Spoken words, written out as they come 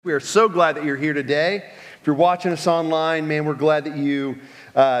We are so glad that you're here today. If you're watching us online, man, we're glad that you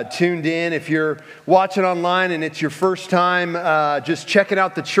tuned in. If you're watching online and it's your first time just checking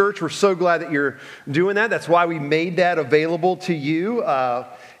out the church, we're so glad that you're doing that. That's why we made that available to you.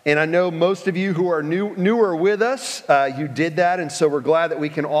 And I know most of you who are newer with us, you did that. And so we're glad that we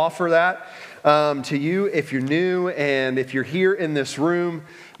can offer that to you if you're new and if you're here in this room.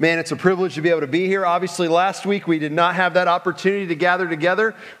 Man, it's a privilege to be able to be here. Obviously, last week we did not have that opportunity to gather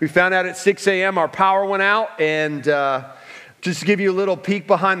together. We found out at 6 a.m. our power went out, and just to give you a little peek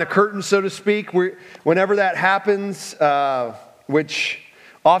behind the curtain, so to speak, whenever that happens, which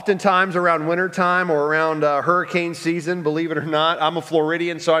oftentimes around wintertime or around hurricane season, believe it or not, I'm a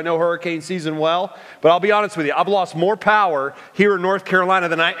Floridian, so I know hurricane season well. But I'll be honest with you, I've lost more power here in North Carolina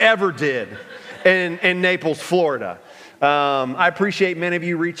than I ever did in Naples, Florida. I appreciate many of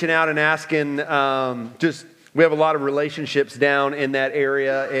you reaching out and asking. We have a lot of relationships down in that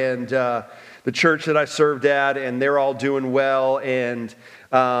area, and the church that I served at, and they're all doing well and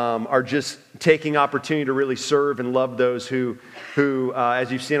are just taking opportunity to really serve and love those who,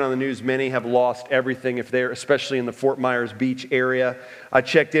 as you've seen on the news, many have lost everything, especially in the Fort Myers Beach area. I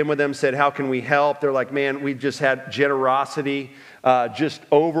checked in with them, said, how can we help? They're like, man, we've just had generosity, just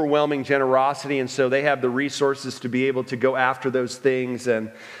overwhelming generosity, and so they have the resources to be able to go after those things.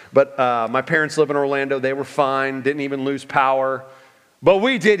 But my parents live in Orlando. They were fine, didn't even lose power, but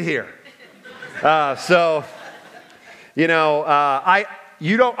we did here.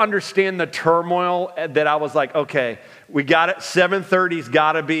 You don't understand the turmoil that I was like, okay, we got it. 7:30's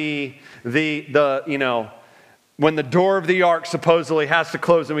got to be when the door of the ark supposedly has to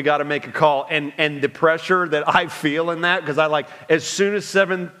close and we got to make a call. And the pressure that I feel in that, because as soon as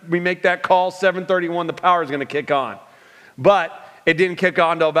we make that call, 7:31, the power is going to kick on. But it didn't kick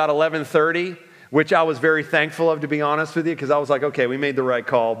on until about 11:30. Which I was very thankful of, to be honest with you, because I was like, okay, we made the right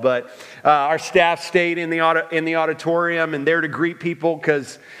call. But our staff stayed in the auditorium and there to greet people,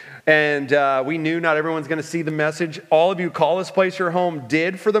 and we knew not everyone's going to see the message. All of you call this place your home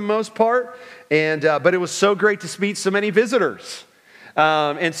did for the most part, but it was so great to meet so many visitors.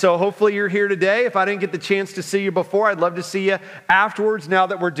 And so hopefully you're here today. If I didn't get the chance to see you before, I'd love to see you afterwards now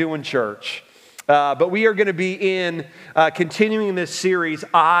that we're doing church. But we are going to be continuing this series,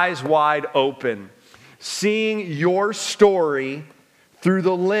 Eyes Wide Open, seeing your story through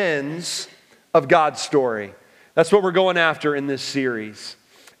the lens of God's story. That's what we're going after in this series.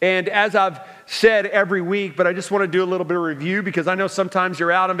 And as I've said every week, but I just want to do a little bit of review because I know sometimes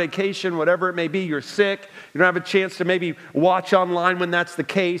you're out on vacation, whatever it may be, you're sick, you don't have a chance to maybe watch online when that's the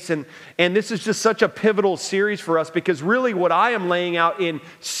case. And this is just such a pivotal series for us because really what I am laying out in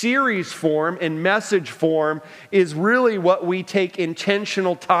series form and message form is really what we take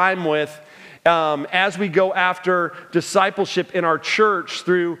intentional time with as we go after discipleship in our church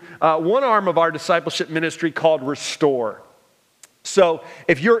through one arm of our discipleship ministry called Restore. So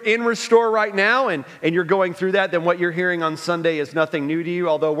if you're in Restore right now and you're going through that, then what you're hearing on Sunday is nothing new to you,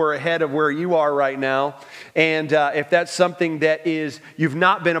 although we're ahead of where you are right now. And if that's something that you've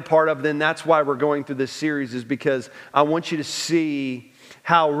not been a part of, then that's why we're going through this series, is because I want you to see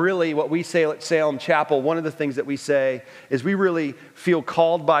how really what we say at Salem Chapel, one of the things that we say is we really feel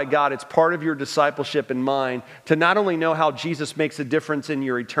called by God. It's part of your discipleship and mine to not only know how Jesus makes a difference in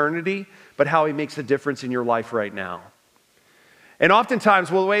your eternity, but how he makes a difference in your life right now. And oftentimes,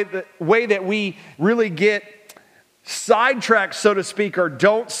 the way that we really get sidetracked, so to speak, or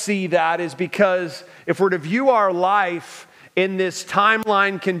don't see that is because if we're to view our life in this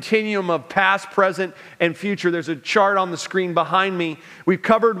timeline continuum of past, present, and future, there's a chart on the screen behind me. We've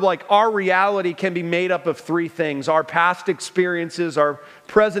covered our reality can be made up of three things: our past experiences, our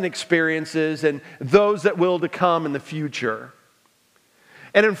present experiences, and those that will to come in the future.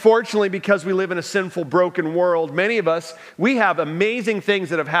 And unfortunately, because we live in a sinful, broken world, many of us, we have amazing things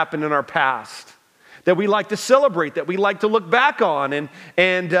that have happened in our past that we like to celebrate, that we like to look back on.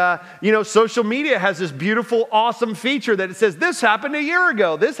 And social media has this beautiful, awesome feature that it says, this happened a year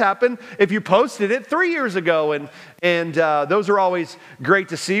ago. This happened if you posted it 3 years ago. And those are always great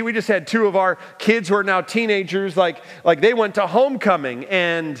to see. We just had two of our kids who are now teenagers, like they went to homecoming,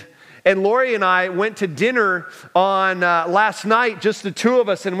 and Lori and I went to dinner on last night, just the two of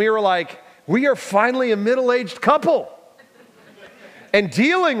us, and we were like, we are finally a middle-aged couple. And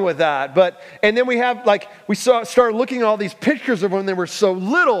dealing with that. And then we started looking at all these pictures of when they were so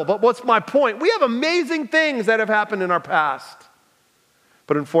little. But what's my point? We have amazing things that have happened in our past.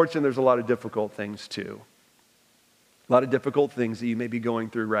 But unfortunately, there's a lot of difficult things too. A lot of difficult things that you may be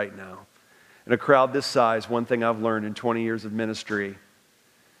going through right now. In a crowd this size, one thing I've learned in 20 years of ministry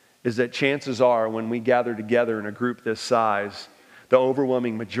is that chances are when we gather together in a group this size, the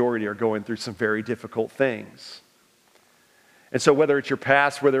overwhelming majority are going through some very difficult things. And so whether it's your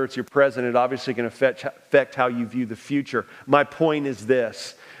past, whether it's your present, it obviously can affect how you view the future. My point is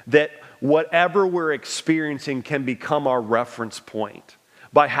this, that whatever we're experiencing can become our reference point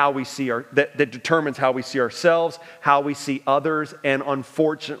by how we see that determines how we see ourselves, how we see others, and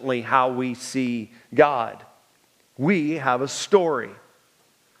unfortunately, how we see God. We have a story,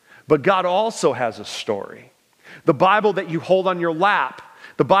 but God also has a story. The Bible that you hold on your lap,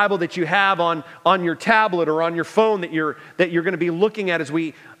 the Bible that you have on your tablet or on your phone that you're going to be looking at as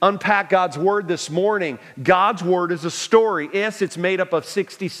we unpack God's Word this morning. God's Word is a story. Yes, it's made up of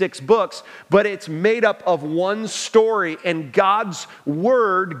 66 books, but it's made up of one story. And God's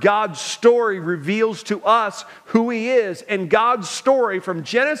Word, God's story reveals to us who He is. And God's story from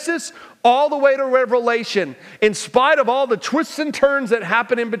Genesis all the way to Revelation, in spite of all the twists and turns that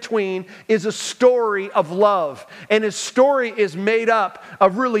happen in between, is a story of love. And His story is made up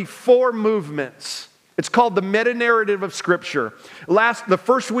of really 4 movements. It's called the meta-narrative of Scripture. The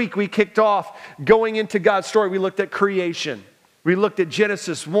first week we kicked off going into God's story. We looked at creation. We looked at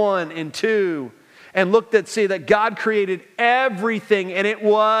Genesis 1 and 2 and looked at, that God created everything. And it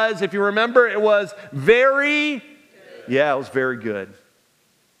was, if you remember, it was very good.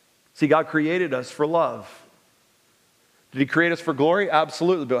 See, God created us for love. Did He create us for glory?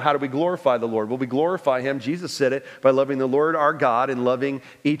 Absolutely. But how do we glorify the Lord? Well, we glorify Him, Jesus said it, by loving the Lord our God and loving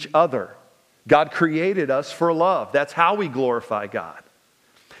each other. God created us for love. That's how we glorify God.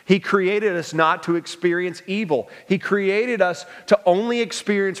 He created us not to experience evil. He created us to only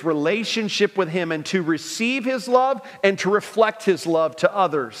experience relationship with Him and to receive His love and to reflect His love to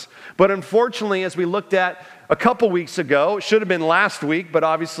others. But unfortunately, as we looked at a couple weeks ago, it should have been last week, but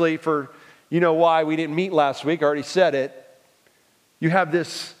obviously for you know why we didn't meet last week, I already said it. You have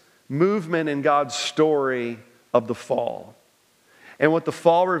this movement in God's story of the fall. And what the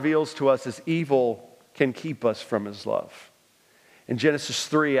fall reveals to us is evil can keep us from His love. In Genesis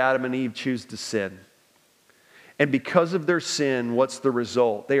 3, Adam and Eve choose to sin. And because of their sin, what's the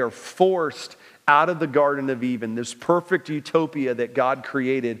result? They are forced out of the Garden of Eden, this perfect utopia that God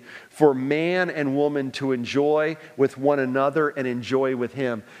created for man and woman to enjoy with one another and enjoy with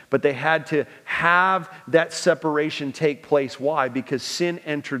Him. But they had to have that separation take place. Why? Because sin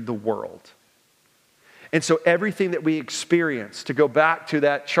entered the world. And so everything that we experience, to go back to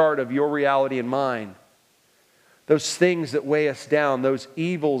that chart of your reality and mine, those things that weigh us down, those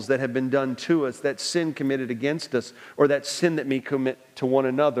evils that have been done to us, that sin committed against us, or that sin that we commit to one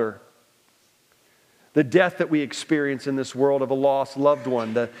another, the death that we experience in this world of a lost loved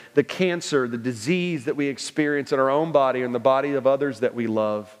one, the cancer, the disease that we experience in our own body and the body of others that we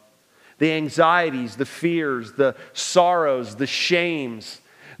love, the anxieties, the fears, the sorrows, the shames,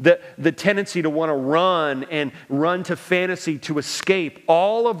 the tendency to want to run to fantasy to escape.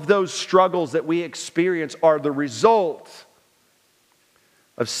 All of those struggles that we experience are the result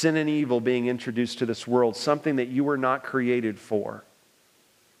of sin and evil being introduced to this world, something that you were not created for.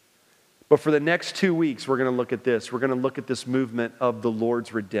 But for the next 2 weeks, we're going to look at this. We're going to look at this movement of the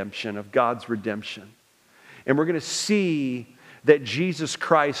Lord's redemption, of God's redemption. And we're going to see that Jesus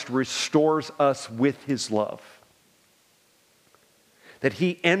Christ restores us with His love. That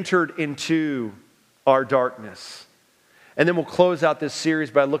He entered into our darkness. And then we'll close out this series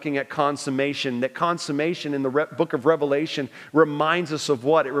by looking at consummation. That consummation in the book of Revelation reminds us of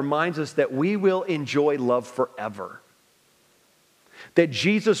what? It reminds us that we will enjoy love forever. That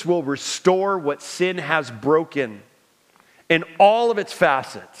Jesus will restore what sin has broken in all of its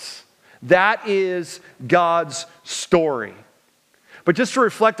facets. That is God's story. But just to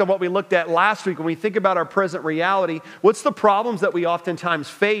reflect on what we looked at last week, when we think about our present reality, what's the problems that we oftentimes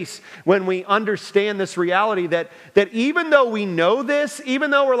face when we understand this reality that even though we know this, even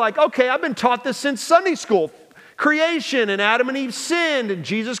though we're like, okay, I've been taught this since Sunday school, creation and Adam and Eve sinned and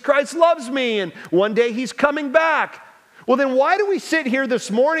Jesus Christ loves me and one day He's coming back. Well, then why do we sit here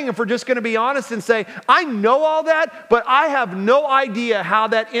this morning, if we're just going to be honest and say, I know all that, but I have no idea how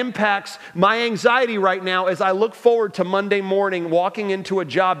that impacts my anxiety right now as I look forward to Monday morning walking into a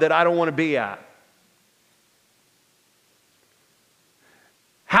job that I don't want to be at?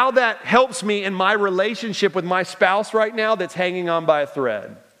 How that helps me in my relationship with my spouse right now that's hanging on by a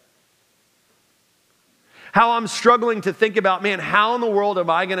thread. How I'm struggling to think about, man, how in the world am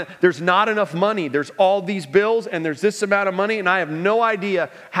I going to, there's not enough money. There's all these bills and there's this amount of money and I have no idea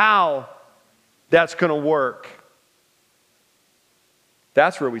how that's going to work.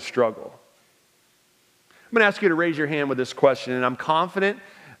 That's where we struggle. I'm going to ask you to raise your hand with this question, and I'm confident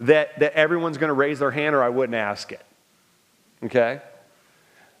that everyone's going to raise their hand or I wouldn't ask it. Okay?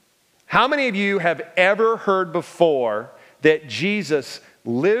 How many of you have ever heard before that Jesus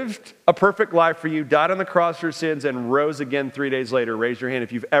lived a perfect life for you, died on the cross for your sins, and rose again 3 days later? Raise your hand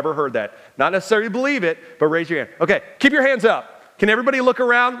if you've ever heard that. Not necessarily believe it, but raise your hand. Okay, keep your hands up. Can everybody look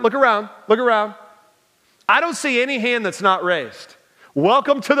around? Look around. Look around. I don't see any hand that's not raised.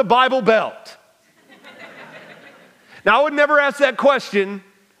 Welcome to the Bible Belt. Now, I would never ask that question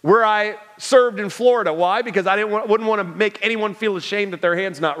where I served in Florida. Why? Because I wouldn't want to make anyone feel ashamed that their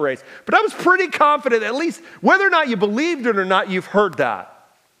hand's not raised. But I was pretty confident, at least whether or not you believed it or not, you've heard that.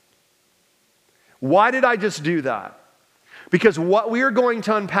 Why did I just do that? Because what we are going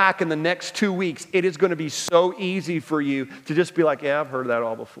to unpack in the next 2 weeks, it is going to be so easy for you to just be like, yeah, I've heard that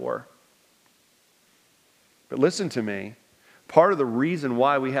all before. But listen to me. Part of the reason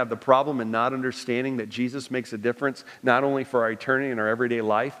why we have the problem in not understanding that Jesus makes a difference, not only for our eternity and our everyday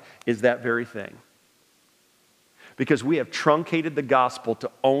life, is that very thing. Because we have truncated the gospel to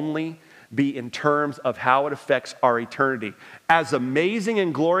only be in terms of how it affects our eternity. As amazing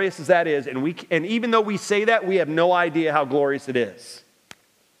and glorious as that is, and even though we say that, we have no idea how glorious it is.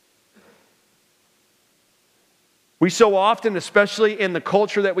 We so often, especially in the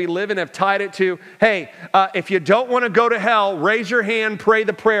culture that we live in, have tied it to, hey, if you don't want to go to hell, raise your hand, pray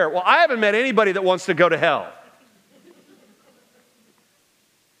the prayer. Well, I haven't met anybody that wants to go to hell.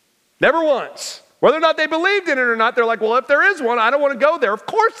 Never once. Whether or not they believed in it or not, they're like, well, if there is one, I don't want to go there. Of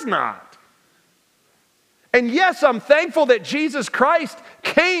course not. And yes, I'm thankful that Jesus Christ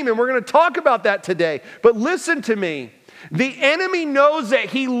came, and we're going to talk about that today. But listen to me. The enemy knows that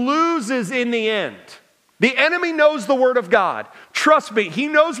he loses in the end. The enemy knows the Word of God. Trust me, he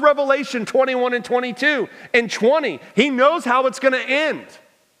knows Revelation 21 and 22 and 20. He knows how it's going to end.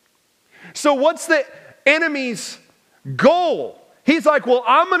 So what's the enemy's goal? He's like, well,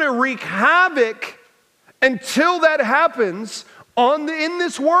 I'm going to wreak havoc until that happens in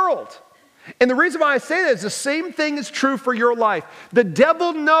this world. And the reason why I say that is the same thing is true for your life. The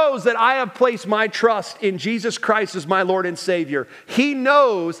devil knows that I have placed my trust in Jesus Christ as my Lord and Savior. He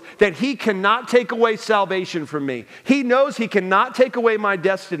knows that he cannot take away salvation from me. He knows he cannot take away my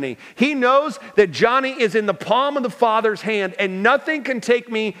destiny. He knows that Johnny is in the palm of the Father's hand, and nothing can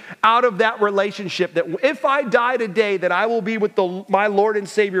take me out of that relationship. That if I die today, that I will be with my Lord and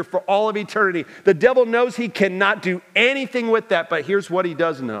Savior for all of eternity. The devil knows he cannot do anything with that, but here's what he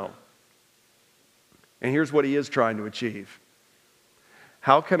does know. And here's what he is trying to achieve.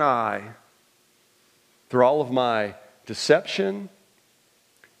 How can I, through all of my deception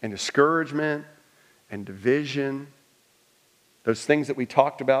and discouragement and division, those things that we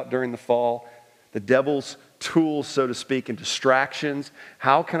talked about during the fall, the devil's tools, so to speak, and distractions,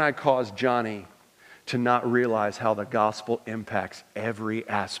 how can I cause Johnny to not realize how the gospel impacts every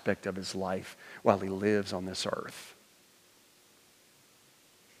aspect of his life while he lives on this earth?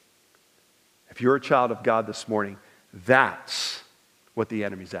 If you're a child of God this morning, that's what the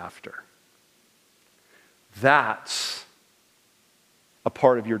enemy's after. That's a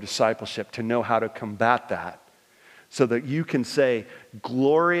part of your discipleship, to know how to combat that so that you can say,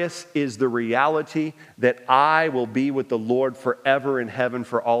 glorious is the reality that I will be with the Lord forever in heaven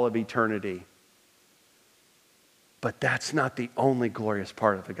for all of eternity. But that's not the only glorious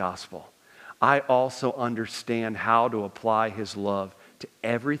part of the gospel. I also understand how to apply his love to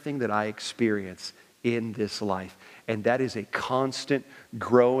everything that I experience in this life. And that is a constant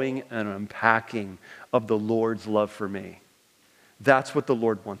growing and unpacking of the Lord's love for me. That's what the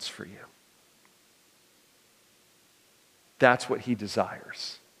Lord wants for you. That's what he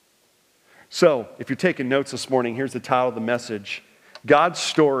desires. So, if you're taking notes this morning, here's the title of the message: God's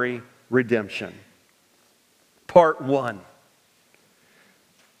Story, Redemption. Part 1.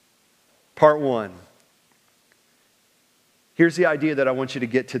 Part 1. Here's the idea that I want you to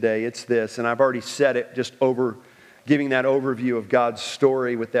get today. It's this, and I've already said it just giving that overview of God's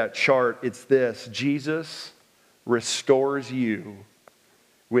story with that chart. It's this: Jesus restores you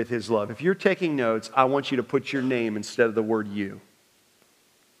with his love. If you're taking notes, I want you to put your name instead of the word you.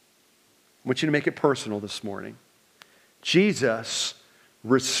 I want you to make it personal this morning. Jesus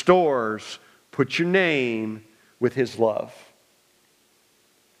restores, put your name with his love.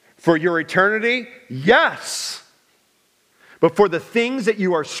 For your eternity, yes. But for the things that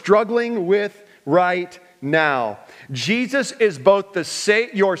you are struggling with right now, Jesus is both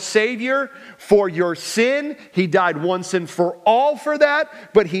your Savior for your sin. He died once and for all for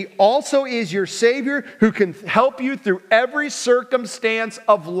that. But he also is your Savior who can help you through every circumstance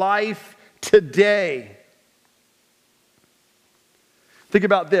of life today. Think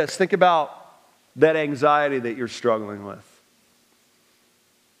about this. Think about that anxiety that you're struggling with.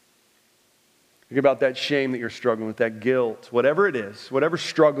 Think about that shame that you're struggling with, that guilt, whatever it is, whatever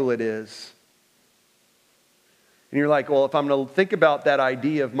struggle it is. And you're like, well, if I'm going to think about that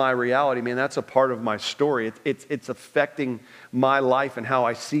idea of my reality, man, that's a part of my story. It's affecting my life and how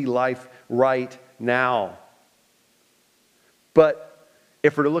I see life right now. But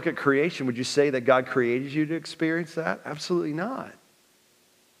if we're to look at creation, would you say that God created you to experience that? Absolutely not.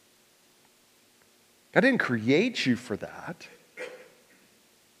 God didn't create you for that.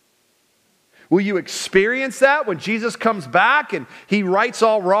 Will you experience that when Jesus comes back and he rights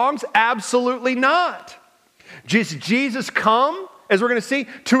all wrongs? Absolutely not. Jesus come, as we're going to see,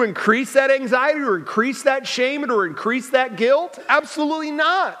 to increase that anxiety or increase that shame or increase that guilt? Absolutely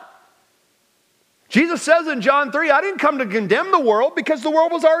not. Jesus says in John 3, I didn't come to condemn the world because the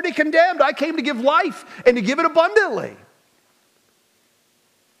world was already condemned. I came to give life and to give it abundantly.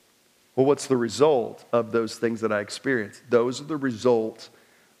 Well, what's the result of those things that I experienced? Those are the result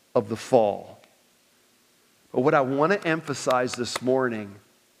of the fall. But what I want to emphasize this morning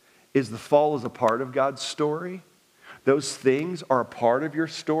is the fall is a part of God's story. Those things are a part of your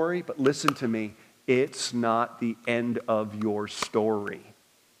story, but listen to me, it's not the end of your story.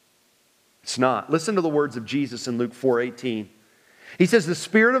 It's not. Listen to the words of Jesus in Luke 4:18. He says, the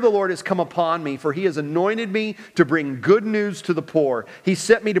Spirit of the Lord has come upon me, for he has anointed me to bring good news to the poor. He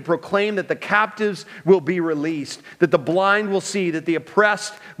sent me to proclaim that the captives will be released, that the blind will see, that the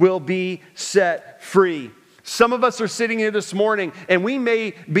oppressed will be set free. Some of us are sitting here this morning and we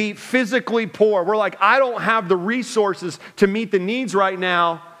may be physically poor. We're like, I don't have the resources to meet the needs right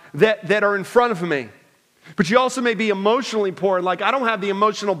now that are in front of me. But you also may be emotionally poor and like, I don't have the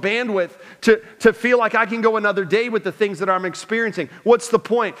emotional bandwidth to feel like I can go another day with the things that I'm experiencing. What's the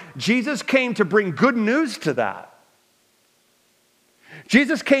point? Jesus came to bring good news to that.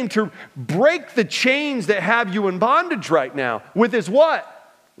 Jesus came to break the chains that have you in bondage right now. With his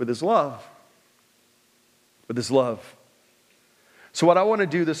what? With his love. With his love. So what I want to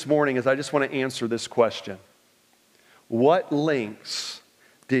do this morning is I just want to answer this question. What lengths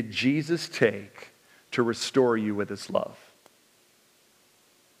did Jesus take to restore you with his love?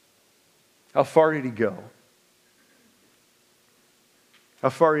 How far did he go? How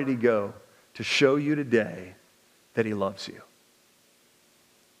far did he go to show you today that he loves you?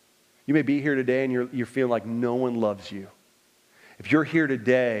 You may be here today and you're feeling like no one loves you. If you're here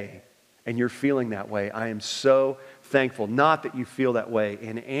today and you're feeling that way, I am so thankful. Not that you feel that way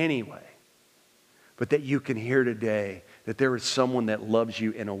in any way, but that you can hear today that there is someone that loves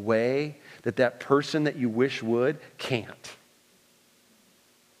you in a way that that person that you wish would can't.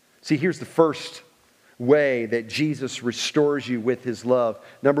 See, here's the first way that Jesus restores you with his love.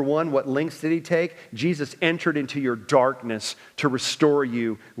 Number one, what lengths did he take? Jesus entered into your darkness to restore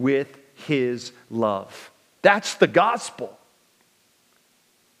you with his love. That's the gospel.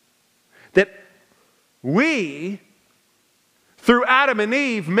 That we, through Adam and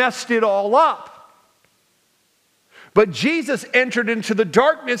Eve, messed it all up. But Jesus entered into the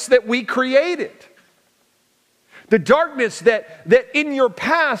darkness that we created. The darkness that in your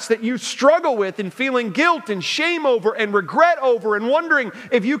past that you struggle with and feeling guilt and shame over and regret over and wondering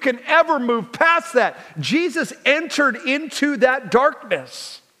if you can ever move past that. Jesus entered into that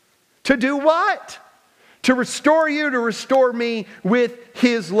darkness. To do what? To restore you, to restore me with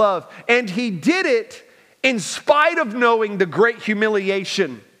his love. And he did it in spite of knowing the great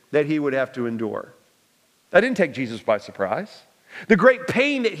humiliation that he would have to endure. That didn't take Jesus by surprise. The great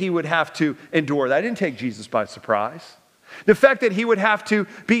pain that he would have to endure, that didn't take Jesus by surprise. The fact that he would have to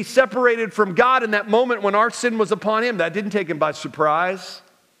be separated from God in that moment when our sin was upon him, that didn't take him by surprise.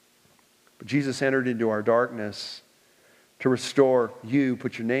 But Jesus entered into our darkness to restore you,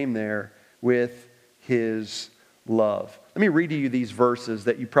 put your name there, with his love. Let me read to you these verses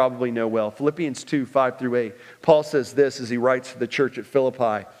that you probably know well. Philippians 2, 5 through 8. Paul says this as he writes to the church at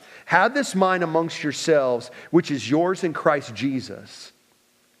Philippi. Have this mind amongst yourselves, which is yours in Christ Jesus.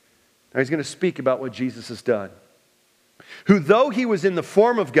 Now he's going to speak about what Jesus has done. Who, though he was in the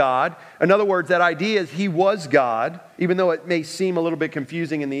form of God, in other words, that idea is he was God, even though it may seem a little bit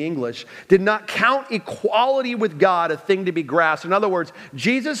confusing in the English, did not count equality with God a thing to be grasped. In other words,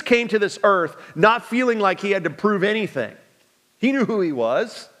 Jesus came to this earth not feeling like he had to prove anything. He knew who he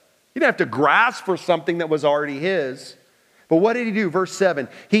was. He didn't have to grasp for something that was already his. But what did he do? Verse 7,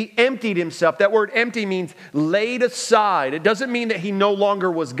 he emptied himself. That word empty means laid aside. It doesn't mean that he no longer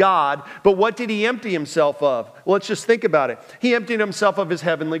was God, but what did he empty himself of? Well, let's just think about it. He emptied himself of his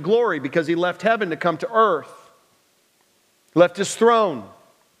heavenly glory because he left heaven to come to earth. Left his throne.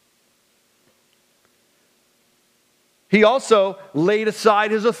 He also laid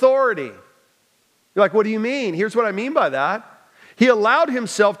aside his authority. You're like, what do you mean? Here's what I mean by that. He allowed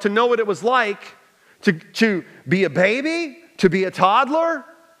himself to know what it was like to be a baby, to be a toddler,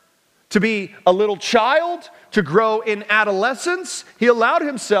 to be a little child to grow in adolescence, he allowed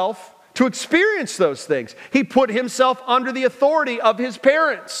himself to experience those things. He put himself under the authority of his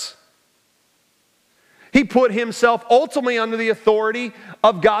parents. He put himself ultimately under the authority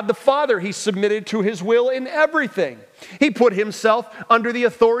of God the Father. He submitted to his will in everything. He put himself under the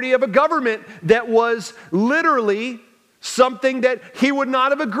authority of a government that was literally something that he would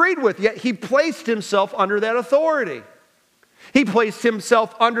not have agreed with, yet he placed himself under that authority. He placed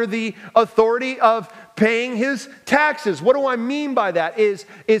himself under the authority of paying his taxes. What do I mean by that? Is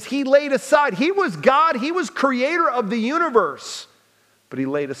he laid aside. He was God. He was creator of the universe. But he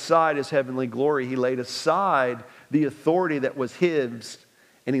laid aside his heavenly glory. He laid aside the authority that was his,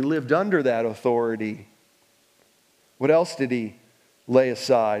 and he lived under that authority. What else did he lay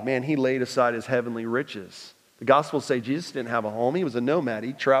aside? Man, he laid aside his heavenly riches. The Gospels say Jesus didn't have a home. He was a nomad.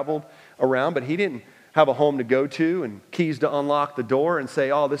 He traveled around, but he didn't have a home to go to and keys to unlock the door and say,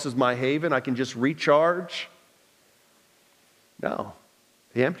 oh, this is my haven. I can just recharge. No,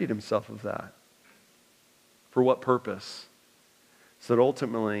 he emptied himself of that. For what purpose? So that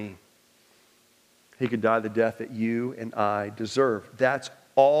ultimately he could die the death that you and I deserve. That's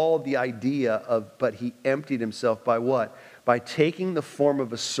all the idea of, but he emptied himself by what? By taking the form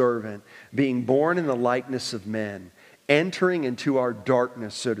of a servant, being born in the likeness of men, entering into our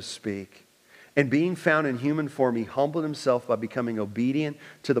darkness, so to speak, and being found in human form, he humbled himself by becoming obedient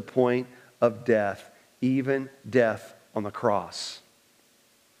to the point of death, even death on the cross.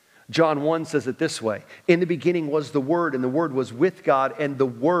 John 1 says it this way: in the beginning was the Word, and the Word was with God, and the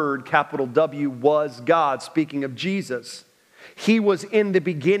Word, capital W, was God. Speaking of Jesus. He was in the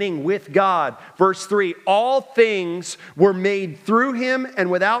beginning with God. Verse 3, all things were made through him, and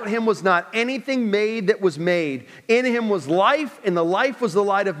without him was not anything made that was made. In him was life, and the life was the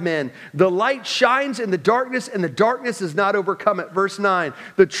light of men. The light shines in the darkness, and the darkness has not overcome it. Verse 9,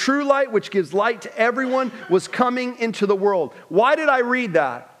 the true light which gives light to everyone was coming into the world. Why did I read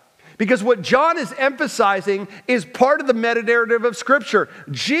that? Because what John is emphasizing is part of the meta-narrative of Scripture.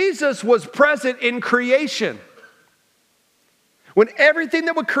 Jesus was present in creation. When everything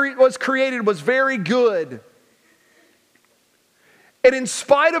that was created was very good. And in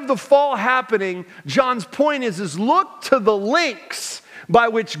spite of the fall happening, John's point is look to the lengths by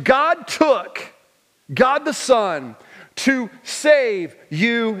which God took, God the Son, to save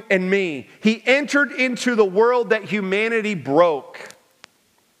you and me. He entered into the world that humanity broke.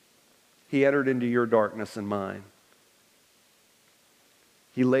 He entered into your darkness and mine.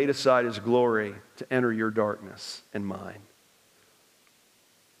 He laid aside his glory to enter your darkness and mine.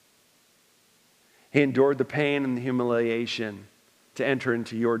 He endured the pain and the humiliation to enter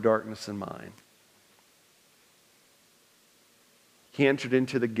into your darkness and mine. He entered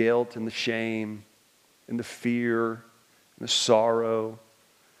into the guilt and the shame and the fear and the sorrow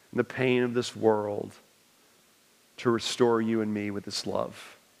and the pain of this world to restore you and me with his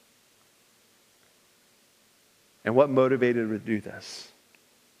love. And what motivated him to do this?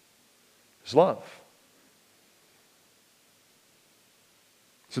 His love.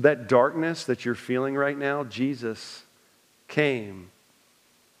 So that darkness that you're feeling right now, Jesus came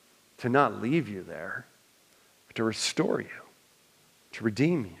to not leave you there, but to restore you, to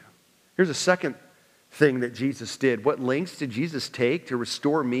redeem you. Here's a second thing that Jesus did. What lengths did Jesus take to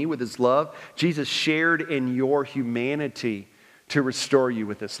restore me with his love? Jesus shared in your humanity to restore you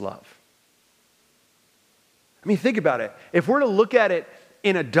with his love. I mean, think about it. If we're to look at it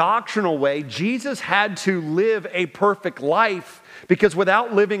in a doctrinal way, Jesus had to live a perfect life, because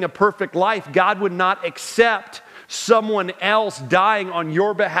without living a perfect life, God would not accept someone else dying on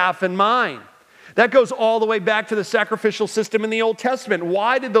your behalf and mine. That goes all the way back to the sacrificial system in the Old Testament.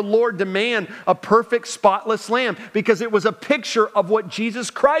 Why did the Lord demand a perfect, spotless lamb? Because it was a picture of what Jesus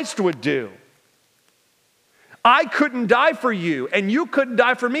Christ would do. I couldn't die for you, and you couldn't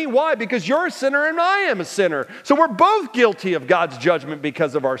die for me. Why? Because you're a sinner and I am a sinner. So we're both guilty of God's judgment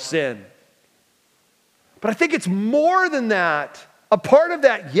because of our sin. But I think it's more than that. A part of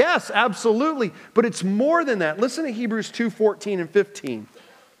that, yes, absolutely. But it's more than that. Listen to Hebrews 2:14 and 15.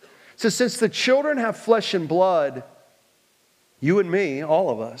 It says, since the children have flesh and blood, you and me,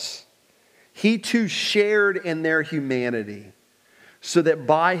 all of us, he too shared in their humanity, so that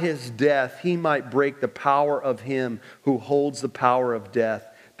by his death he might break the power of him who holds the power of death,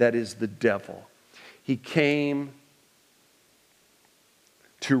 that is the devil. He came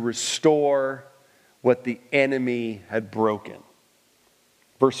to restore what the enemy had broken.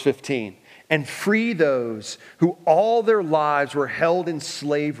 Verse 15, and free those who all their lives were held in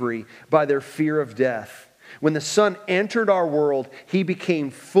slavery by their fear of death. When the Son entered our world, he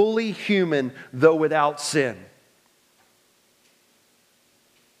became fully human, though without sin.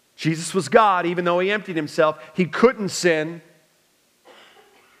 Jesus was God, even though he emptied himself. He couldn't sin,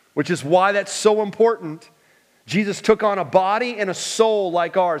 which is why that's so important. Jesus took on a body and a soul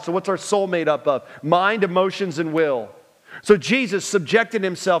like ours. So what's our soul made up of? Mind, emotions, and will. So Jesus subjected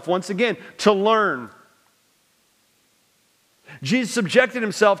himself once again to learn. Jesus subjected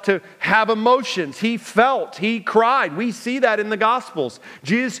himself to have emotions. He felt, he cried. We see that in the Gospels.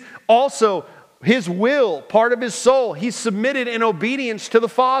 Jesus also, his will, part of his soul, he submitted in obedience to the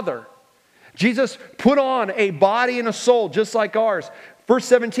Father. Jesus put on a body and a soul just like ours. Verse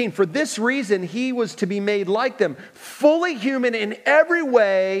 17, for this reason he was to be made like them, fully human in every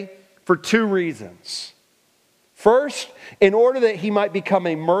way for two reasons. First, in order that he might become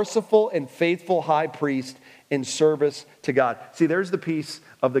a merciful and faithful high priest in service to God. See, there's the piece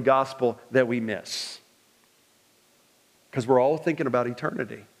of the gospel that we miss. Because we're all thinking about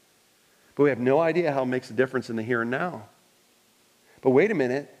eternity. But we have no idea how it makes a difference in the here and now. But wait a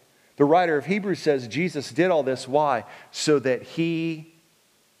minute. The writer of Hebrews says Jesus did all this. Why? So that he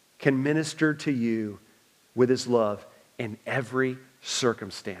can minister to you with his love in every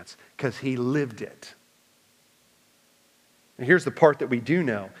circumstance. Because he lived it. And here's the part that we do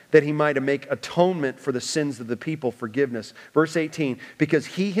know, that he might make atonement for the sins of the people, forgiveness. Verse 18, because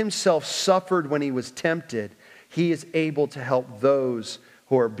he himself suffered when he was tempted, he is able to help those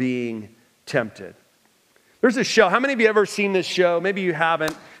who are being tempted. There's this show. How many of you ever seen this show? Maybe you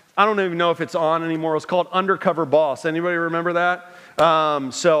haven't. I don't even know if it's on anymore. It's called Undercover Boss. Anybody remember that?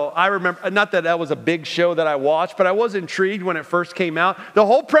 So I remember, not that was a big show that I watched, but I was intrigued when it first came out. The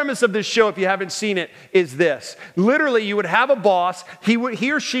whole premise of this show, if you haven't seen it, is this. Literally, you would have a boss. He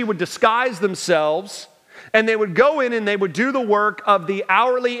or she would disguise themselves, and they would go in and they would do the work of the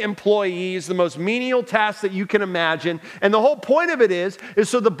hourly employees, the most menial tasks that you can imagine. And the whole point of it is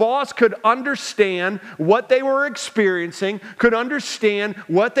so the boss could understand what they were experiencing, could understand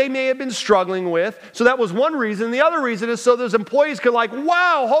what they may have been struggling with. So that was one reason. The other reason is so those employees could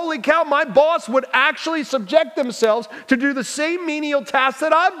wow, holy cow, my boss would actually subject themselves to do the same menial tasks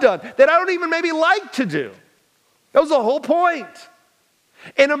that I've done, that I don't even maybe like to do. That was the whole point.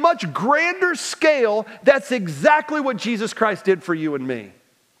 In a much grander scale, that's exactly what Jesus Christ did for you and me.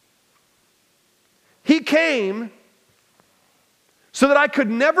 He came so that I could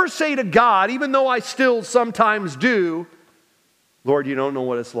never say to God, even though I still sometimes do, Lord, you don't know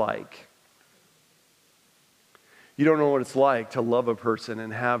what it's like. You don't know what it's like to love a person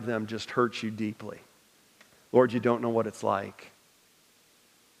and have them just hurt you deeply. Lord, you don't know what it's like.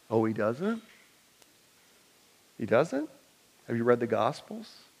 Oh, he doesn't? He doesn't? Have you read the Gospels?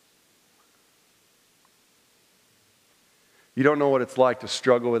 You don't know what it's like to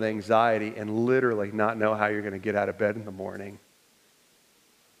struggle with anxiety and literally not know how you're going to get out of bed in the morning.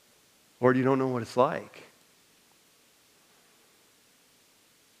 Lord, you don't know what it's like.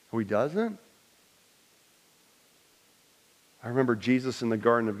 Oh, he doesn't? I remember Jesus in the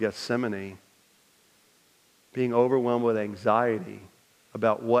Garden of Gethsemane being overwhelmed with anxiety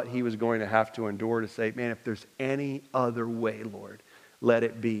about what he was going to have to endure, to say, man, if there's any other way, Lord, let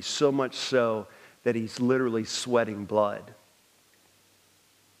it be. So much so that he's literally sweating blood.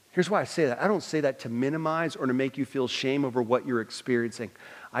 Here's why I say that. I don't say that to minimize or to make you feel shame over what you're experiencing.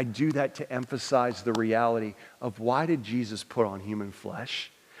 I do that to emphasize the reality of why did Jesus put on human flesh?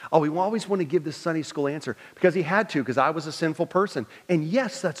 Oh, we always want to give this Sunday school answer because he had to, because I was a sinful person. And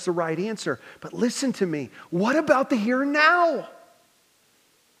yes, that's the right answer. But listen to me. What about the here and now?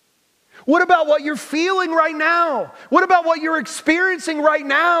 What about what you're feeling right now? What about what you're experiencing right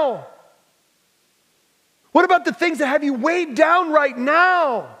now? What about the things that have you weighed down right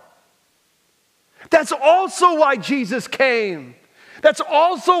now? That's also why Jesus came. That's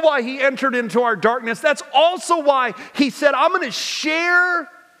also why he entered into our darkness. That's also why he said, I'm going to share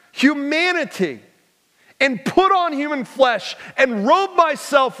humanity and put on human flesh and robe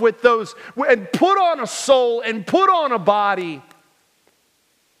myself with those and put on a soul and put on a body,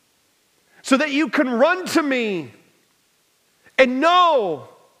 so that you can run to me and know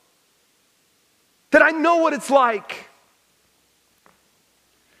that I know what it's like.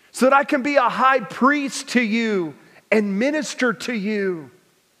 So that I can be a high priest to you and minister to you.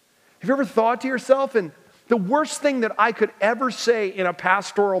 Have you ever thought to yourself, and the worst thing that I could ever say in a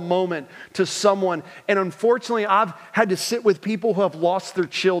pastoral moment to someone, and unfortunately I've had to sit with people who have lost their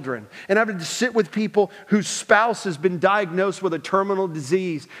children, and I've had to sit with people whose spouse has been diagnosed with a terminal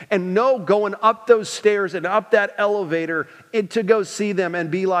disease, and know going up those stairs and up that elevator and to go see them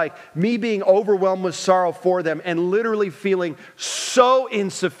and be like me being overwhelmed with sorrow for them and literally feeling so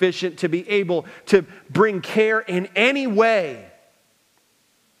insufficient to be able to bring care in any way.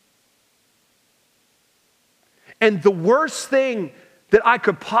 And the worst thing that I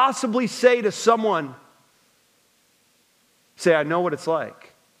could possibly say to someone, say, I know what it's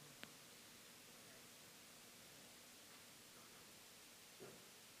like.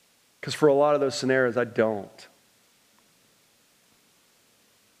 Because for a lot of those scenarios, I don't.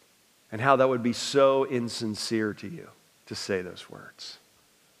 And how that would be so insincere to you to say those words.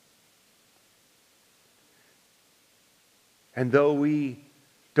 And though we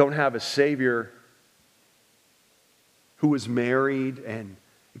don't have a Savior who was married and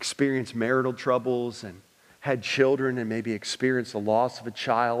experienced marital troubles and had children and maybe experienced the loss of a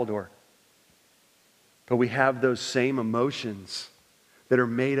child, but we have those same emotions that are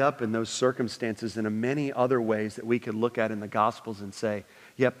made up in those circumstances and in many other ways that we could look at in the Gospels and say,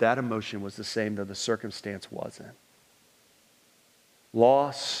 yep, that emotion was the same though the circumstance wasn't.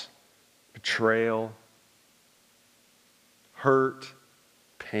 Loss, betrayal, hurt,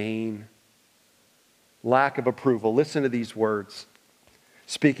 pain, lack of approval. Listen to these words.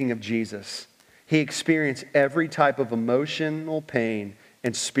 Speaking of Jesus, he experienced every type of emotional pain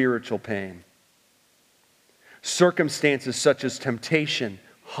and spiritual pain. Circumstances such as temptation,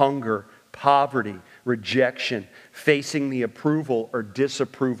 hunger, poverty, rejection, facing the approval or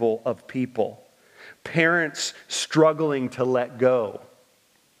disapproval of people, parents struggling to let go,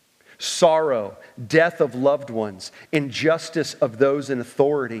 sorrow, death of loved ones, injustice of those in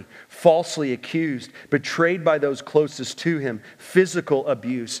authority, falsely accused, betrayed by those closest to him, physical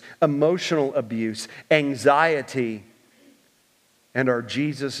abuse, emotional abuse, anxiety, and our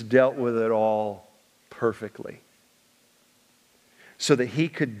Jesus dealt with it all perfectly so that he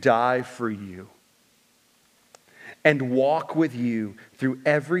could die for you and walk with you through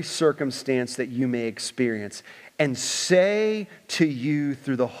every circumstance that you may experience and say to you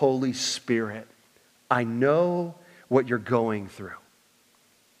through the Holy Spirit, I know what you're going through.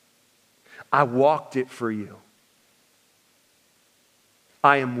 I walked it for you.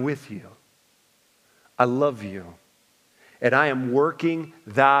 I am with you. I love you. And I am working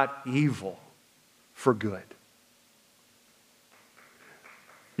that evil for good.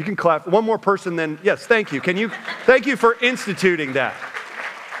 You can clap. One more person then. Yes, thank you. Thank you for instituting that.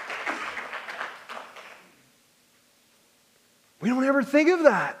 We don't ever think of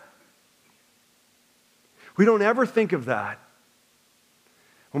that. We don't ever think of that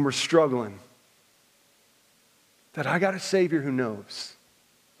when we're struggling. That I got a Savior who knows.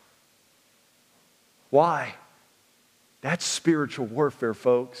 Why? That's spiritual warfare,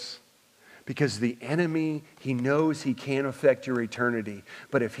 folks. Because the enemy, he knows he can't affect your eternity.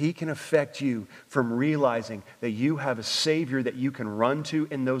 But if he can affect you from realizing that you have a Savior that you can run to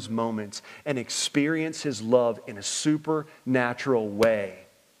in those moments and experience his love in a supernatural way,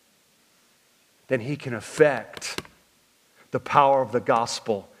 then he can affect the power of the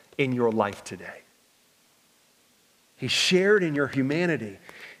gospel in your life today. He shared in your humanity.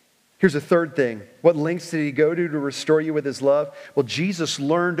 Here's a third thing. What lengths did he go to restore you with his love? Well, Jesus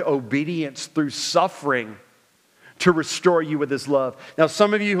learned obedience through suffering to restore you with his love. Now,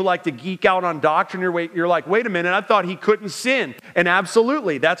 some of you who like to geek out on doctrine, you're like, wait a minute, I thought he couldn't sin. And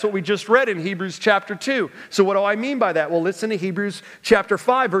absolutely, that's what we just read in Hebrews chapter 2. So what do I mean by that? Well, listen to Hebrews chapter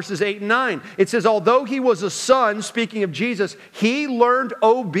 5, verses 8 and 9. It says, although he was a son, speaking of Jesus, he learned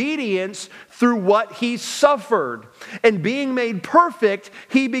obedience through what he suffered. And being made perfect,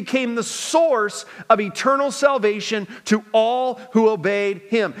 he became the source of eternal salvation to all who obeyed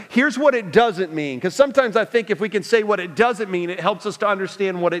him. Here's what it doesn't mean, because sometimes I think if we can say what it doesn't mean, it helps us to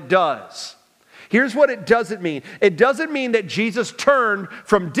understand what it does. Here's what it doesn't mean. It doesn't mean that Jesus turned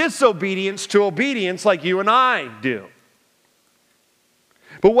from disobedience to obedience like you and I do.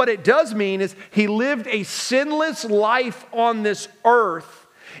 But what it does mean is he lived a sinless life on this earth.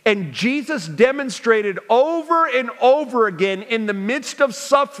 And Jesus demonstrated over and over again in the midst of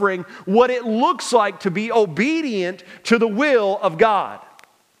suffering what it looks like to be obedient to the will of God.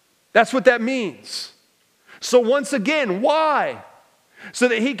 That's what that means. So once again, why? So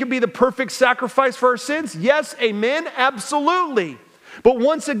that he can be the perfect sacrifice for our sins? Yes, amen, absolutely. But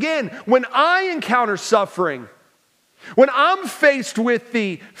once again, when I encounter suffering, when I'm faced with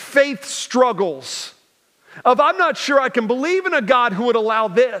the faith struggles, I'm not sure I can believe in a God who would allow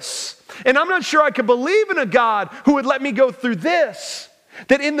this. And I'm not sure I can believe in a God who would let me go through this.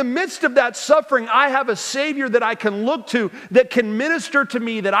 That in the midst of that suffering, I have a Savior that I can look to, that can minister to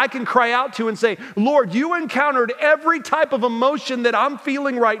me, that I can cry out to and say, Lord, you encountered every type of emotion that I'm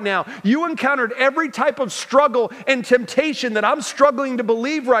feeling right now. You encountered every type of struggle and temptation that I'm struggling to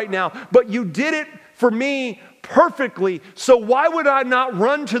believe right now. But you did it for me perfectly, so why would I not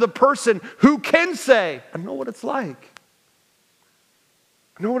run to the person who can say, I know what it's like.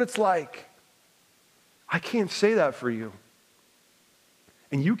 I know what it's like. I can't say that for you.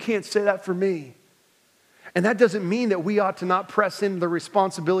 And you can't say that for me. And that doesn't mean that we ought to not press into the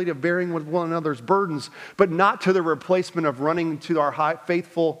responsibility of bearing with one another's burdens, but not to the replacement of running to our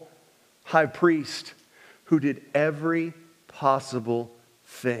faithful high priest who did every possible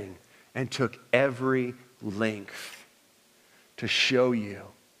thing and took every length to show you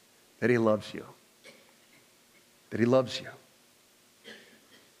that he loves you. That he loves you.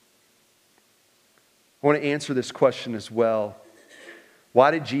 I want to answer this question as well.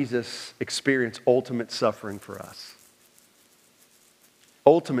 Why did Jesus experience ultimate suffering for us?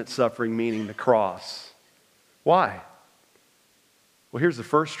 Ultimate suffering meaning the cross. Why? Well, here's the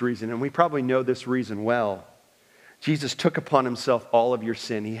first reason, and we probably know this reason well. Jesus took upon himself all of your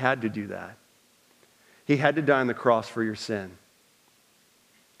sin. He had to do that. He had to die on the cross for your sin.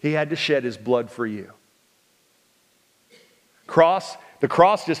 He had to shed his blood for you. The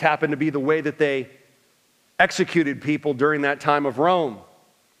cross just happened to be the way that they executed people during that time of Rome.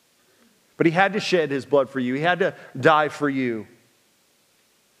 But he had to shed his blood for you. He had to die for you.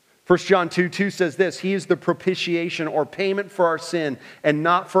 1 John 2:2 says this, he is the propitiation or payment for our sin, and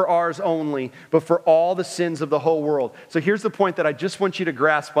not for ours only, but for all the sins of the whole world. So here's the point that I just want you to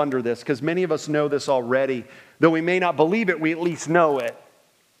grasp under this, because many of us know this already. Though we may not believe it, we at least know it.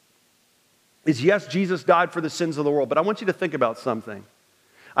 Is yes, Jesus died for the sins of the world, but I want you to think about something.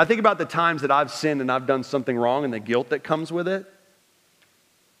 I think about the times that I've sinned and I've done something wrong and the guilt that comes with it.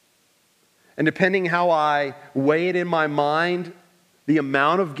 And depending how I weigh it in my mind, the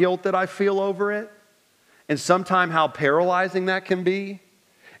amount of guilt that I feel over it, and sometimes how paralyzing that can be,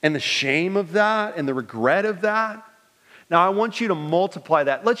 and the shame of that, and the regret of that. Now I want you to multiply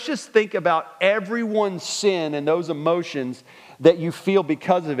that. Let's just think about everyone's sin and those emotions that you feel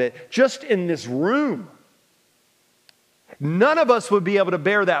because of it, just in this room. None of us would be able to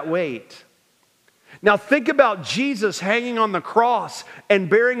bear that weight. Now think about Jesus hanging on the cross and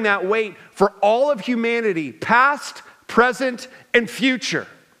bearing that weight for all of humanity, past, present, and future.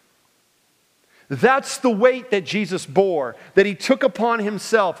 That's the weight that Jesus bore, that he took upon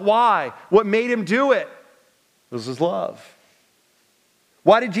himself. Why? What made him do it? It was his love.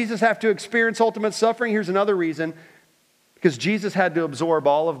 Why did Jesus have to experience ultimate suffering? Here's another reason. Because Jesus had to absorb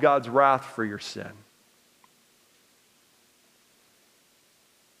all of God's wrath for your sin.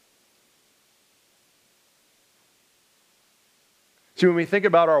 See, when we think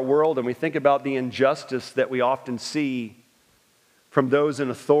about our world and we think about the injustice that we often see from those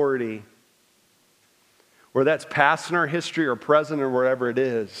in authority, whether that's past in our history or present or wherever it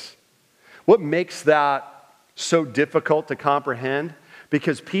is, what makes that so difficult to comprehend?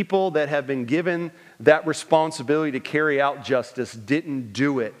 Because people that have been given that responsibility to carry out justice didn't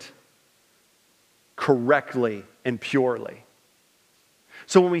do it correctly and purely.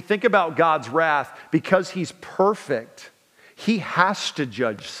 So when we think about God's wrath, because he's perfect, he has to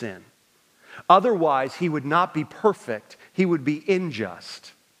judge sin. Otherwise, he would not be perfect. He would be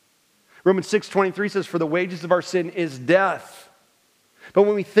unjust. Romans 6:23 says, for the wages of our sin is death. But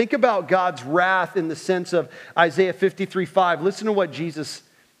when we think about God's wrath in the sense of Isaiah 53:5, listen to what Jesus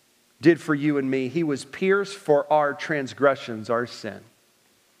did for you and me. He was pierced for our transgressions, our sin.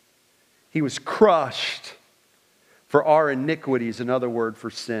 He was crushed for our iniquities, another word for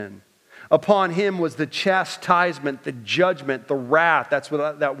sin. Upon him was the chastisement, the judgment, the wrath. That's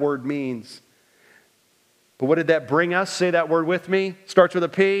what that word means. But what did that bring us? Say that word with me. Starts with a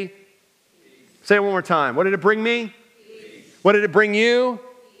P. Peace. Say it one more time. What did it bring me? Peace. What did it bring you?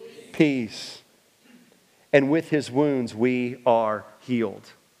 Peace. Peace. And with his wounds we are healed.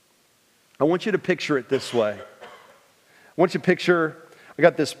 I want you to picture it this way. I want you to picture, I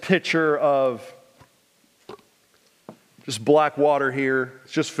got this picture of just black water here.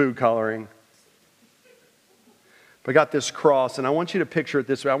 It's just food coloring. But I got this cross, and I want you to picture it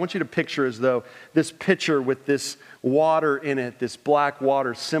this way. I want you to picture as though this pitcher with this water in it, this black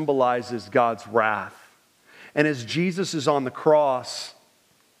water, symbolizes God's wrath. And as Jesus is on the cross,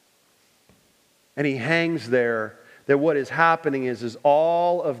 and he hangs there, that what is happening is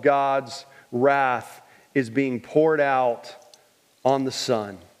all of God's wrath is being poured out on the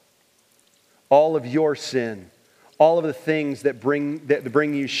Son. All of your sin. All of the things that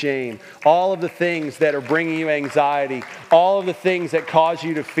bring you shame, all of the things that are bringing you anxiety, all of the things that cause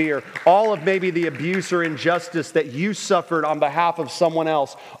you to fear, all of maybe the abuse or injustice that you suffered on behalf of someone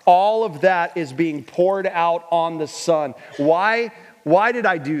else, all of that is being poured out on the Son. Why did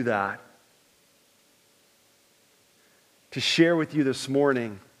I do that? To share with you this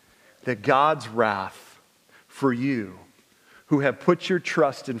morning that God's wrath for you, who have put your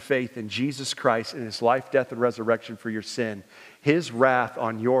trust and faith in Jesus Christ and his life, death, and resurrection for your sin, his wrath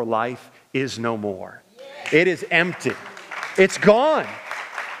on your life is no more. It is empty. It's gone.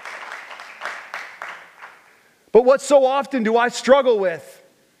 But what so often do I struggle with?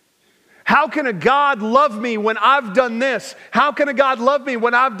 How can a God love me when I've done this? How can a God love me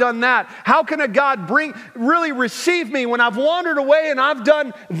when I've done that? How can a God really receive me when I've wandered away and I've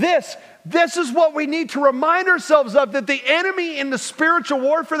done this? This is what we need to remind ourselves of, that the enemy in the spiritual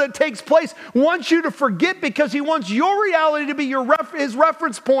warfare that takes place wants you to forget, because he wants your reality to be his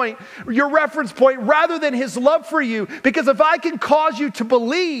reference point, rather than his love for you. Because if I can cause you to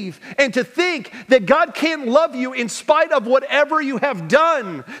believe and to think that God can't love you in spite of whatever you have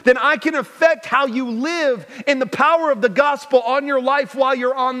done, then I can affect how you live in the power of the gospel on your life while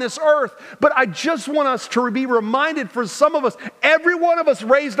you're on this earth. But I just want us to be reminded, for some of us, every one of us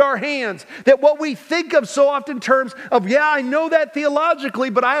raised our hands, that what we think of so often in terms of, yeah, I know that theologically,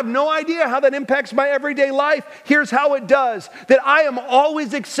 but I have no idea how that impacts my everyday life. Here's how it does: that I am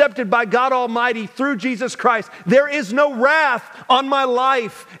always accepted by God Almighty through Jesus Christ. There is no wrath on my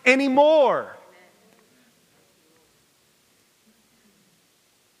life anymore.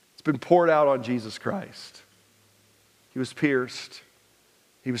 It's been poured out on Jesus Christ. He was pierced.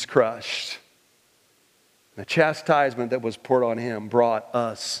 He was crushed. The chastisement that was poured on him brought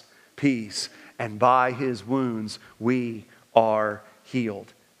us peace, and by his wounds we are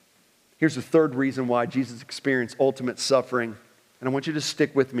healed. Here's the third reason why Jesus experienced ultimate suffering, and I want you to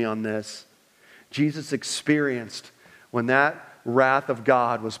stick with me on this. Jesus experienced, when that wrath of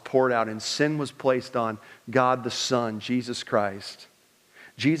God was poured out and sin was placed on God the Son, Jesus Christ,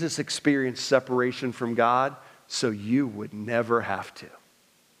 Jesus experienced separation from God so you would never have to.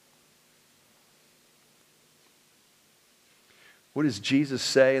 What does Jesus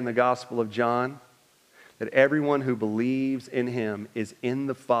say in the Gospel of John? That everyone who believes in him is in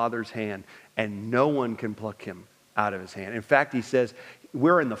the Father's hand, and no one can pluck him out of his hand. In fact, he says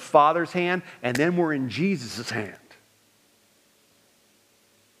we're in the Father's hand, and then we're in Jesus' hand.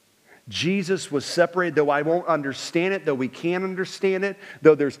 Jesus was separated, though I won't understand it, though we can't understand it,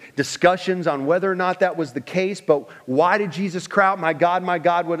 though there's discussions on whether or not that was the case. But why did Jesus cry out, my God,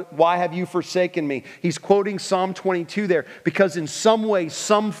 why have you forsaken me? He's quoting Psalm 22 there, because in some way,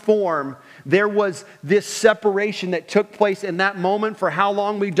 some form, there was this separation that took place in that moment. For how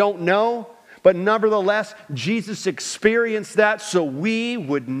long, we don't know. But nevertheless, Jesus experienced that so we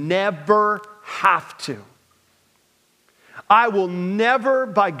would never have to. I will never,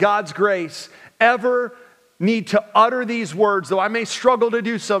 by God's grace, ever need to utter these words, though I may struggle to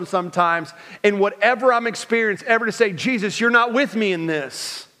do so sometimes, in whatever I'm experiencing, ever to say, Jesus, you're not with me in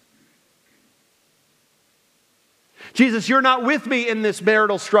this. Jesus, you're not with me in this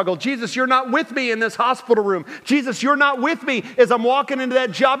marital struggle. Jesus, you're not with me in this hospital room. Jesus, you're not with me as I'm walking into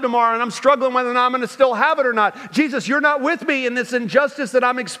that job tomorrow and I'm struggling whether or not I'm going to still have it or not. Jesus, you're not with me in this injustice that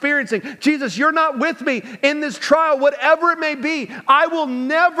I'm experiencing. Jesus, you're not with me in this trial, whatever it may be. I will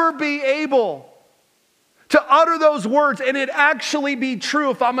never be able to utter those words and it actually be true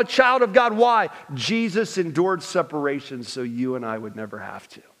if I'm a child of God. Why? Jesus endured separation so you and I would never have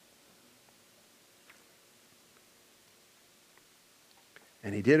to.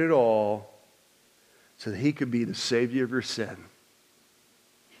 And he did it all so that he could be the Savior of your sin,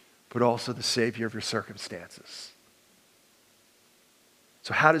 but also the Savior of your circumstances.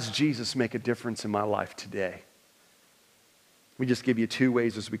 So how does Jesus make a difference in my life today? Let me just give you two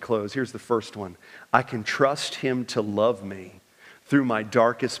ways as we close. Here's the first one. I can trust him to love me through my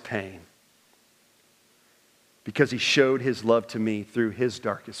darkest pain because he showed his love to me through his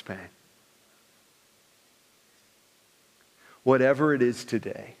darkest pain. Whatever it is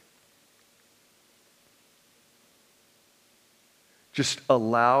today, just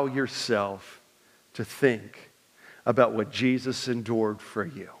allow yourself to think about what Jesus endured for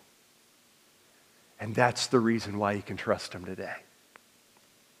you. And that's the reason why you can trust him today.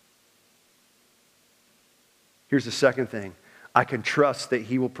 Here's the second thing. I can trust that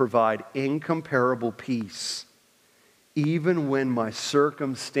he will provide incomparable peace even when my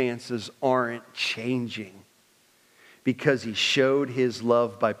circumstances aren't changing, because he showed his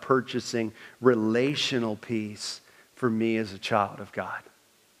love by purchasing relational peace for me as a child of God.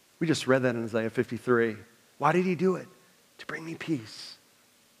 We just read that in Isaiah 53. Why did he do it? To bring me peace.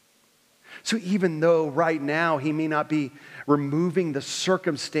 So even though right now he may not be removing the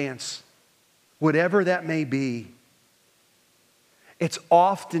circumstance, whatever that may be, it's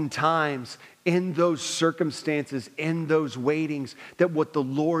oftentimes in those circumstances, in those waitings, that what the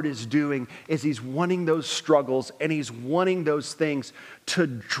Lord is doing is he's wanting those struggles and he's wanting those things to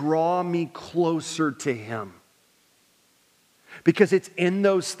draw me closer to him. Because it's in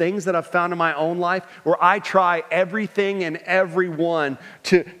those things that I've found in my own life where I try everything and everyone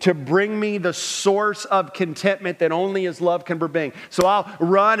to bring me the source of contentment that only His love can bring. So I'll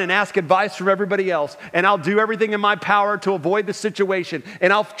run and ask advice from everybody else, and I'll do everything in my power to avoid the situation,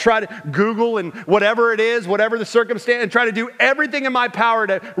 and I'll try to Google and whatever it is, whatever the circumstance, and try to do everything in my power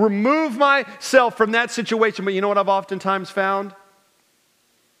to remove myself from that situation. But you know what I've oftentimes found?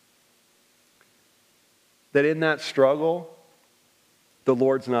 That in that struggle, the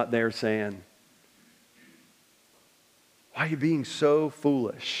Lord's not there saying, why are you being so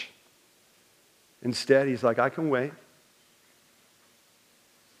foolish? Instead, He's like, I can wait.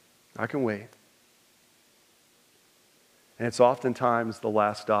 I can wait. And it's oftentimes the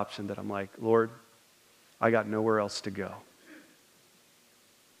last option that I'm like, Lord, I got nowhere else to go.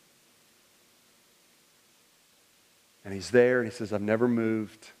 And He's there and He says, I've never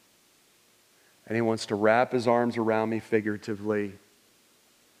moved. And He wants to wrap His arms around me figuratively,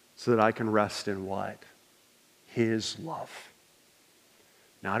 so that I can rest in what? His love.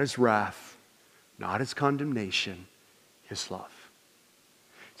 Not His wrath, not His condemnation, His love.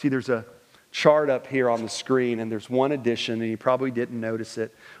 See, there's a chart up here on the screen, and there's one addition, and you probably didn't notice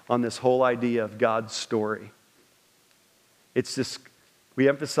it, on this whole idea of God's story. It's this, we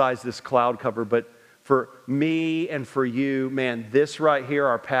emphasize this cloud cover, but for me and for you, man, this right here,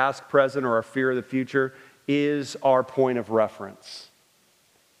 our past, present, or our fear of the future, is our point of reference.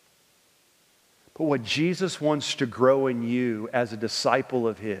 But what Jesus wants to grow in you as a disciple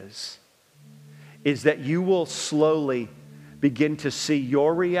of His is that you will slowly begin to see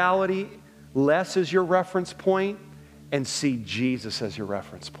your reality less as your reference point and see Jesus as your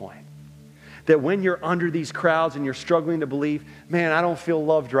reference point. That when you're under these crowds and you're struggling to believe, man, I don't feel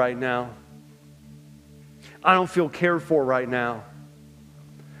loved right now. I don't feel cared for right now.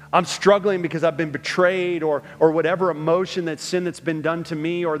 I'm struggling because I've been betrayed or whatever emotion, that sin that's been done to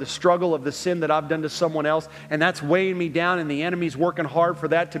me, or the struggle of the sin that I've done to someone else, and that's weighing me down, and the enemy's working hard for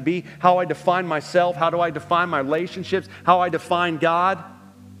that to be how I define myself, how do I define my relationships, how I define God.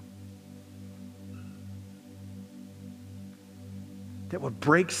 That what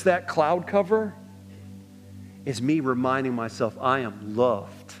breaks that cloud cover is me reminding myself, I am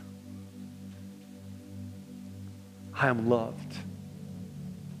loved. I am loved.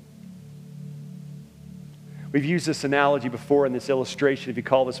 We've used this analogy before in this illustration, if you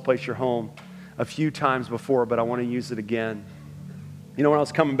call this place your home, a few times before, but I want to use it again. You know, when I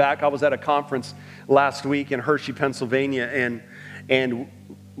was coming back, I was at a conference last week in Hershey, Pennsylvania, and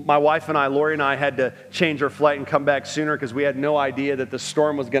my wife and I, Lori and I, had to change our flight and come back sooner because we had no idea that the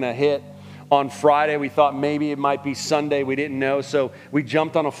storm was going to hit on Friday. We thought maybe it might be Sunday. We didn't know. So we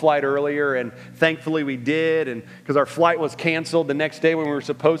jumped on a flight earlier, and thankfully we did, and because our flight was canceled the next day when we were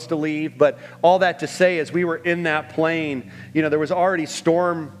supposed to leave. But all that to say is we were in that plane. You know, there was already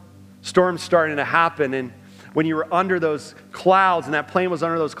storms starting to happen. And when you were under those clouds and that plane was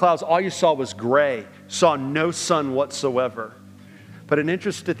under those clouds, all you saw was gray. Saw no sun whatsoever. But an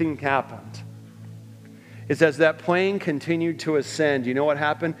interesting thing happened. Is as that plane continued to ascend, you know what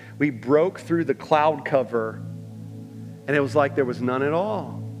happened? We broke through the cloud cover, and it was like there was none at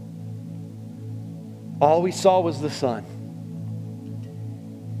all. All we saw was the sun.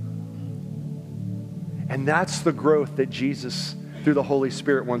 And that's the growth that Jesus, through the Holy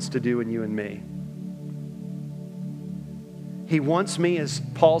Spirit, wants to do in you and me. He wants me, as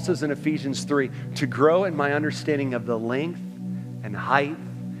Paul says in Ephesians 3, to grow in my understanding of the length and height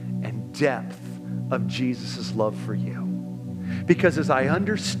and depth of Jesus' love for you. Because as I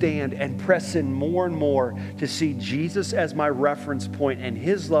understand and press in more and more to see Jesus as my reference point and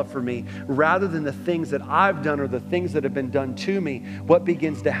His love for me, rather than the things that I've done or the things that have been done to me, what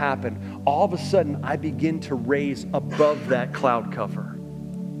begins to happen? All of a sudden, I begin to raise above that cloud cover.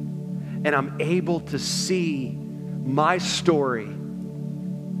 And I'm able to see my story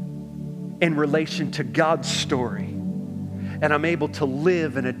in relation to God's story. And I'm able to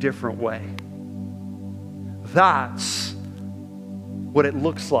live in a different way. That's what it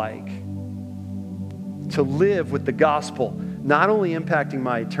looks like to live with the gospel, not only impacting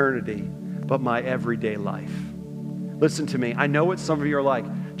my eternity, but my everyday life. Listen to me. I know what some of you are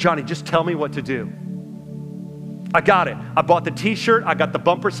like. Johnny, just tell me what to do. I got it. I bought the t-shirt. I got the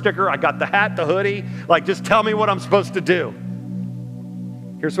bumper sticker. I got the hat, the hoodie. Like, just tell me what I'm supposed to do.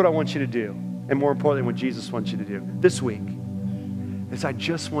 Here's what I want you to do. And more importantly, what Jesus wants you to do this week is I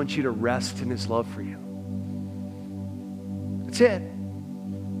just want you to rest in His love for you. That's it.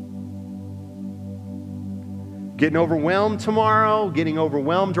 getting overwhelmed tomorrow, getting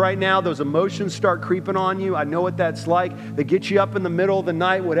overwhelmed right now, those emotions start creeping on you. I know what that's like. They get you up in the middle of the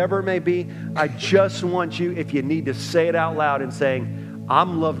night, whatever it may be. I just want you, if you need to say it out loud and saying,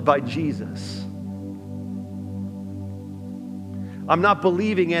 I'm loved by Jesus. I'm not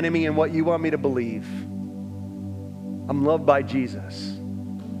believing, enemy, in what you want me to believe. I'm loved by Jesus.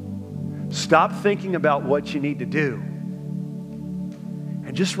 Stop thinking about what you need to do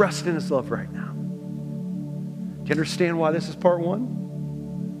and just rest in His love right now. Do you understand why this is part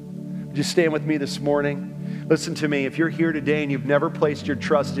one? Would you stand with me this morning? Listen to me. If you're here today and you've never placed your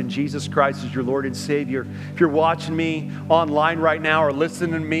trust in Jesus Christ as your Lord and Savior, if you're watching me online right now or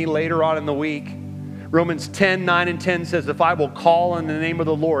listening to me later on in the week, Romans 10, 9 and 10 says, if I will call on the name of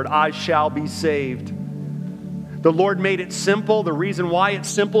the Lord, I shall be saved. The Lord made it simple. The reason why it's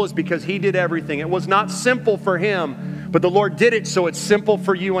simple is because He did everything. It was not simple for Him, but the Lord did it, so it's simple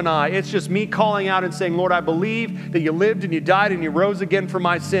for you and I. It's just me calling out and saying, Lord, I believe that you lived and you died and you rose again for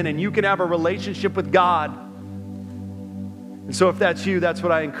my sin, and you can have a relationship with God. And so if that's you, that's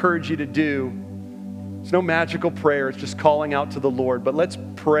what I encourage you to do. It's no magical prayer. It's just calling out to the Lord. But let's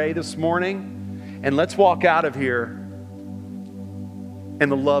pray this morning, and let's walk out of here in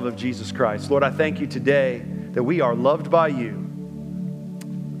the love of Jesus Christ. Lord, I thank you today that we are loved by you.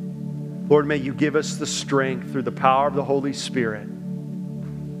 Lord, may you give us the strength through the power of the Holy Spirit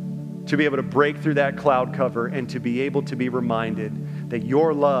to be able to break through that cloud cover and to be able to be reminded that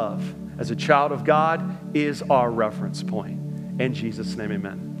your love as a child of God is our reference point. In Jesus' name,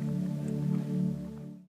 amen.